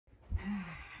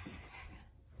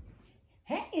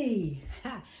Hey,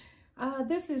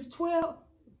 this is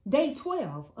day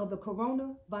 12 of the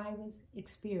coronavirus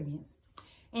experience.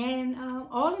 And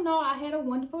all in all, I had a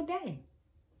wonderful day.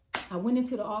 I went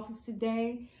into the office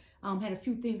today, had a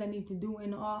few things I need to do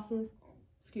in the office,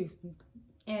 excuse me,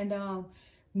 and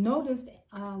noticed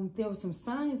there were some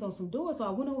signs on some doors, so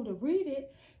I went over to read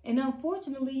it, and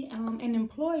unfortunately, an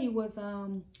employee was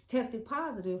tested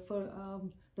positive for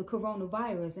the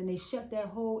coronavirus, and they shut that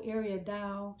whole area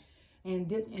down,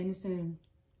 and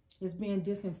it's being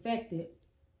disinfected.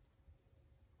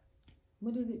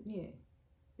 What is it? Yeah.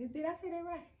 Did I say that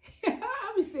right?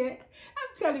 I'm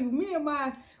telling you, me and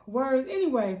my words.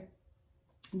 Anyway,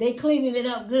 they cleaning it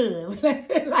up good,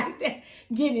 like that,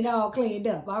 getting it all cleaned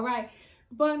up. All right,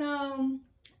 but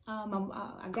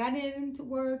I got into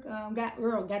work. Got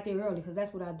there early because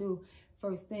that's what I do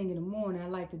first thing in the morning. I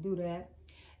like to do that.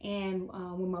 And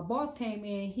when my boss came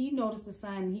in, he noticed the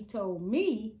sign and he told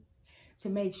me to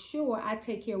make sure I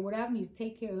take care of what I need to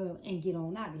take care of and get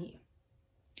on out of here.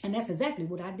 And that's exactly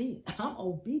what I did. I'm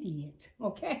obedient,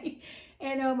 okay?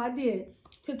 And I did.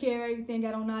 Took care of everything,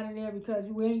 got on out of there because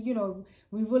we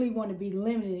really want to be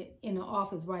limited in the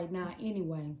office right now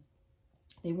anyway.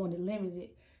 They wanted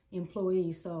limited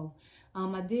employees. So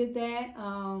I did that.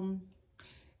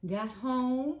 Got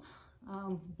home,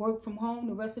 worked from home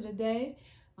the rest of the day.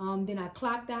 Then I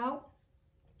clocked out.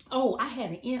 Oh, I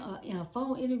had a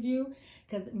phone interview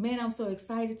because, man, I'm so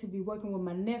excited to be working with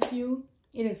my nephew.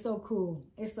 It is so cool.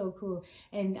 It's so cool.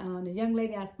 And the young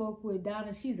lady I spoke with,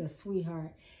 Donna, she's a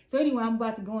sweetheart. So anyway, I'm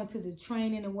about to go into the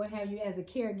training and what have you as a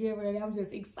caregiver, and I'm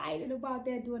just excited about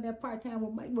that, doing that part-time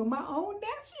with my own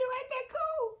nephew. Ain't that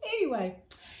cool? Anyway,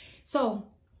 so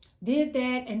did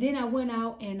that, and then I went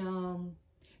out and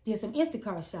did some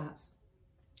Instacart shops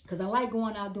because I like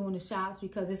going out doing the shops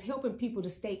because it's helping people to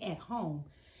stay at home,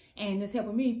 and it's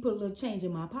helping me put a little change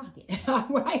in my pocket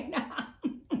right now.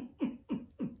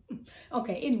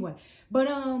 Okay, anyway, but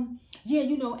yeah,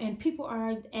 and people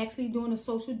are actually doing the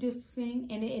social distancing,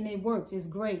 and it works. It's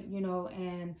great,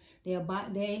 and they're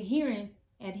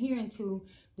adhering to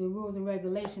the rules and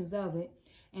regulations of it.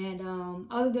 And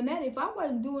other than that, if I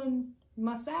wasn't doing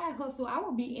my side hustle, I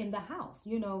would be in the house,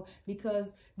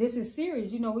 because this is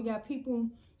serious. We got people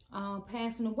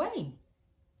passing away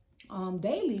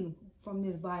daily from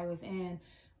this virus, and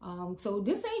so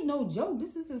this ain't no joke.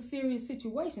 This is a serious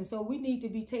situation. So we need to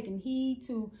be taking heed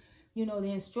to,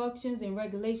 the instructions and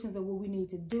regulations of what we need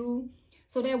to do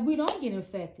so that we don't get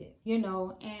infected,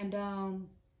 and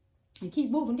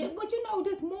keep moving. But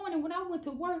this morning when I went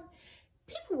to work,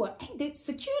 the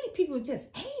security people were just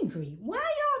angry. Why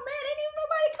y'all mad? Ain't even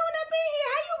nobody coming up in here.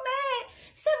 How you mad?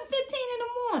 7:15 in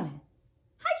the morning.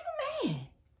 How you mad?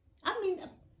 I mean,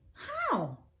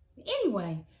 how?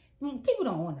 Anyway. People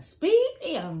don't want to speak.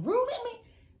 They are rude. I mean,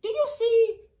 do you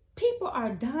see people are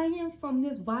dying from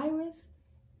this virus?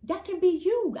 That can be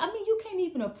you. I mean, you can't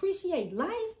even appreciate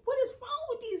life. What is wrong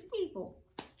with these people?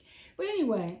 But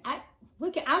anyway, I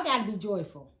got to be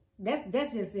joyful.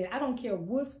 That's just it. I don't care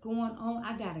what's going on.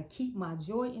 I got to keep my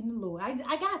joy in the Lord.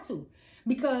 I got to,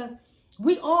 because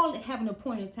we all have an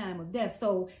appointed time of death.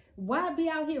 So why be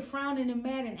out here frowning and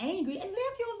mad and angry, and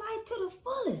live your life to the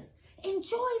fullest?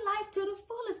 Enjoy life to the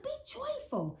fullest. Be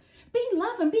joyful. Be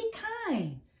loving. Be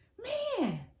kind.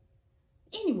 Man.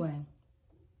 Anyway,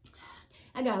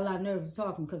 I got a lot of nerves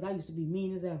talking because I used to be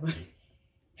mean as ever.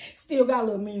 Still got a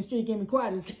little mean streak in me,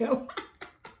 quiet as hell.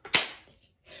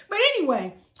 But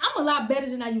anyway, I'm a lot better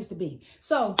than I used to be.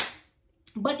 So,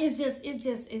 but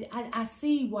I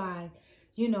see why,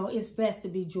 it's best to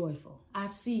be joyful. I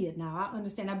see it now. I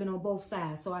understand. I've been on both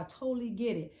sides, so I totally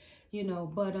get it,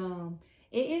 but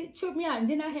it tripped me out. And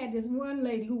then I had this one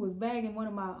lady who was bagging one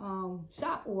of my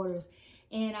shop orders,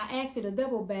 and I asked her to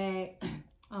double bag,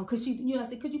 because I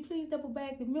said, could you please double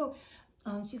bag the milk?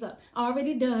 She's like,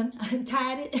 already done. I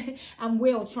tied it. I'm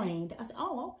well trained. I said,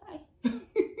 oh, okay.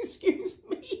 Excuse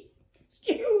me.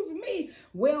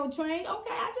 Well trained.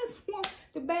 Okay, I just want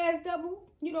the bags double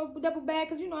bag,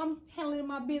 because I'm handling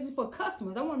my business for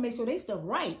customers. I want to make sure they stuff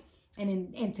right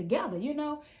and together,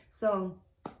 So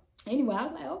anyway, I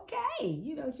was like, okay,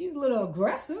 she was a little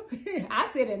aggressive. I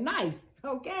said it nice,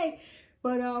 okay?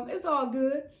 But it's all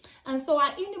good. And so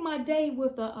I ended my day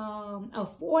with a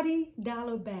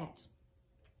 $40 batch.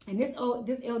 And this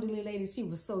elderly lady, she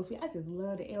was so sweet. I just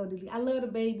love the elderly. I love the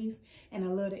babies and I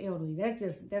love the elderly. That's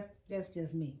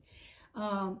just me.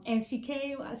 And she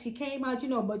came out,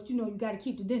 but you got to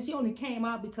keep the distance. She only came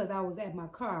out because I was at my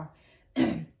car.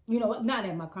 Not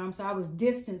at my car. I'm sorry. I was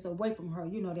distanced away from her,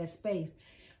 that space.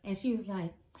 And she was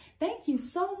like, thank you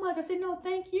so much. I said, no,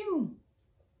 thank you.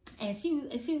 And she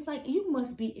was like, you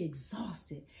must be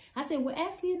exhausted. I said, well,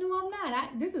 actually, no, I'm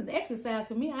not. This is exercise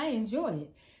for me. I enjoy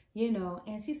it, you know.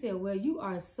 And she said, well, you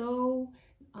are so,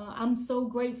 I'm so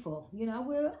grateful. You know,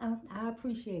 well, I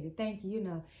appreciate it. Thank you, you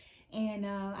know. And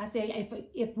I said,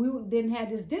 if we didn't have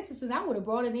this distancing, I would have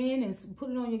brought it in and put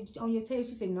it on your table.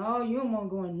 She said, no, you don't want to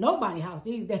go in nobody's house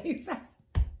these days. I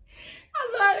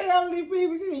love the elderly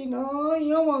people. She said, you know,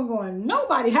 you don't want to go in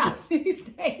nobody's house these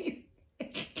days.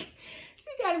 She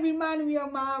got to remind me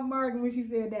of my American when she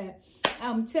said that.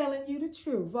 I'm telling you the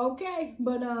truth, okay?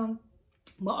 But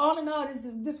all in all,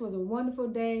 this was a wonderful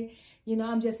day. You know,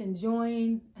 I'm just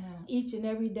enjoying each and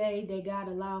every day that God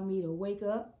allowed me to wake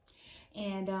up.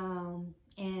 And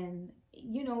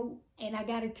you know, and I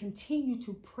got to continue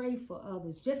to pray for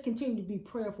others. Just continue to be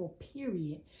prayerful,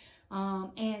 period.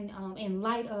 In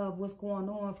light of what's going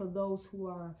on for those who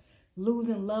are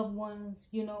losing loved ones,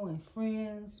 you know, and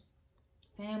friends,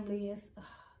 family,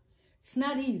 it's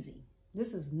not easy.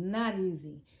 This is not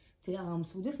easy to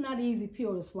so this is not an easy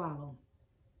pill to swallow,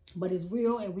 but it's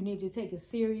real, and we need to take it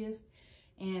serious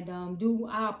and do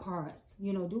our parts.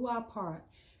 You know, do our part.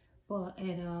 But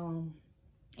and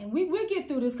we'll get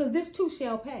through this, because this too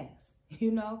shall pass.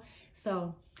 You know,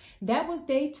 so that was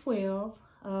day 12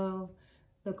 of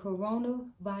the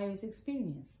coronavirus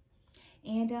experience,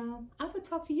 and I will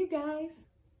talk to you guys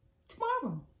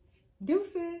tomorrow.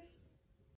 Deuces.